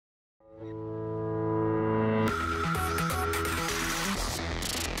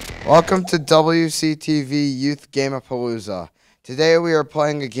Welcome to WCTV Youth Game-A-Palooza. Today we are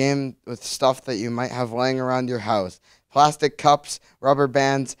playing a game with stuff that you might have laying around your house. Plastic cups, rubber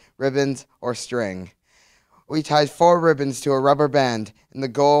bands, ribbons, or string. We tied 4 ribbons to a rubber band, and the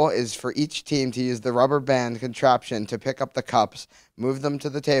goal is for each team to use the rubber band contraption to pick up the cups, move them to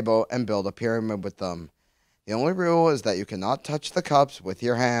the table, and build a pyramid with them. The only rule is that you cannot touch the cups with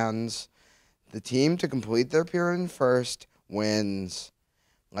your hands. The team to complete their pyramid first wins.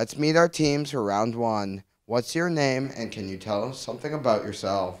 Let's meet our teams for round 1. What's your name, and can you tell us something about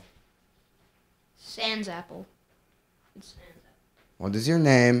yourself? Sans apple. It's Sans apple. What is your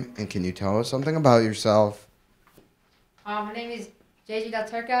name, and can you tell us something about yourself? My name is JJ Del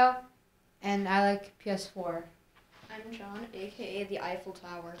Turco, and I like PS4. I'm John, aka the Eiffel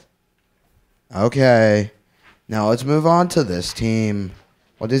Tower. Okay, now let's move on to this team.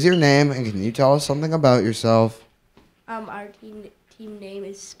 What is your name, and can you tell us something about yourself? Our team name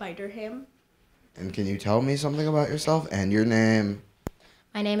is Spider-Ham. And can you tell me something about yourself and your name?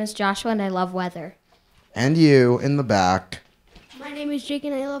 My name is Joshua, and I love weather. And you in the back. My name is Jake,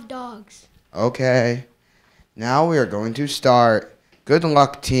 and I love dogs. Okay, now we are going to start. Good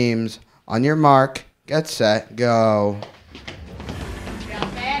luck, teams. On your mark, get set, go.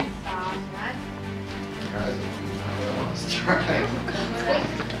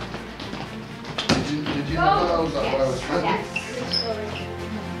 Did you know that was what I was trying to do?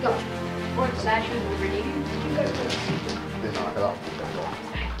 Go. Forward slash over They knock it off.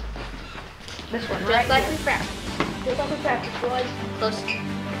 This one, right? Just like we practice. Just like we practice, boys. Close.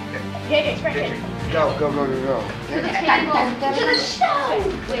 JJ, straight in. Go. To the show!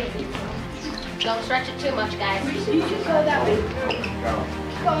 Wait. Don't stretch it too much, guys. You should go that way. Go.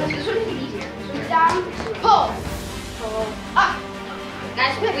 This one is easier. This one's down, pull. Pull. Up.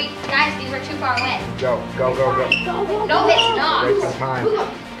 Guys, these are too far away. Go. No, it's not. Waste some time.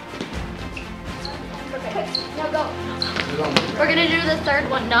 Now go. We're gonna do the third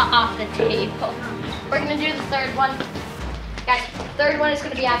one, not off the table. We're gonna do the third one. Guys, third one is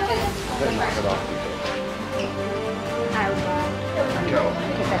gonna be after this. They knock it off. Go.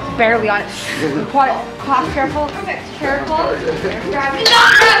 Okay, that's barely on it. Cough, careful. Careful. Grab it.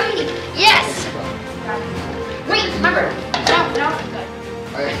 Yes! Wait, remember. No.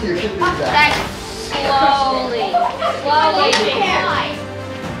 You can do that. Guys, slowly.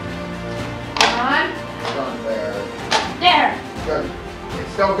 Come on. It's unfair. There. Good.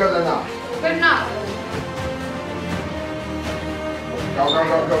 It's still good enough. Good enough. Go.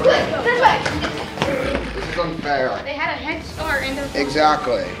 This way. This is unfair. They had a head start and they're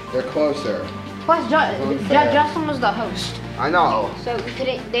Exactly. They're closer. Plus, unfair. Justin was the host, I know. so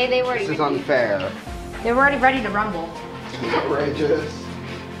they were This is unfair. they were already ready to rumble. This is outrageous.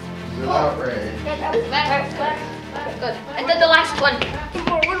 This is outrage. good. And then the last one.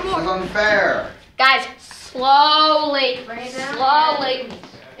 This is unfair. Guys, slowly.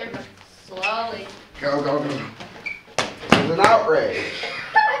 Go. This is an outrage.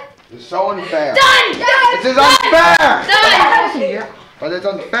 This is so unfair. Done! This is unfair! Done! But it's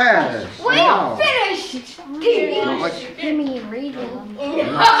unfair. Wait, Finish. Give me a reason.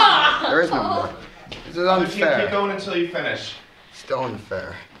 There is no more. This is unfair. Keep going until you finish. Still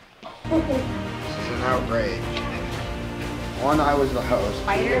unfair. This is an outrage. One, I was the host.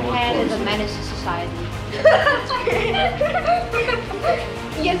 Spider-Head is a menace to society.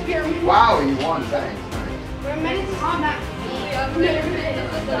 Yes, we're Wow, you won. Thanks. meant to on that.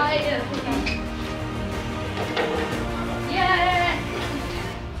 Yeah!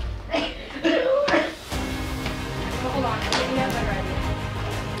 Hold on.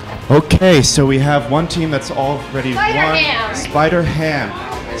 Okay, so we have one team that's already Spider-Ham. won.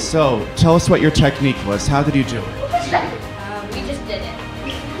 Spider-Ham. So, tell us what your technique was. How did you do it? We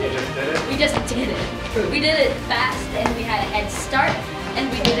just did it. We did it fast, and we had a head start, and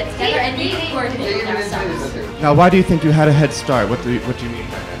we did it together, and we coordinated ourselves. Now, why do you think you had a head start? What do you mean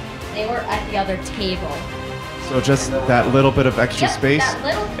by that? They were at the other table. So just that little bit of extra Yep, space? that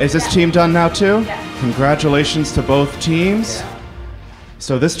little- Is this yeah. team done now too? Yeah. Congratulations to both teams.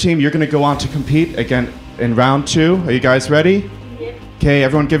 So this team, you're going to go on to compete again in round 2. Are you guys ready? Yep. Okay,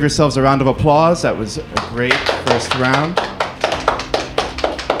 everyone give yourselves a round of applause. That was a great first round.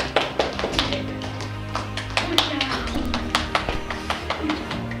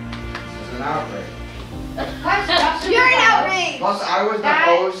 This is an outrage. You're an outrage. Plus, I was the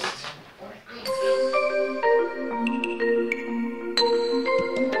host.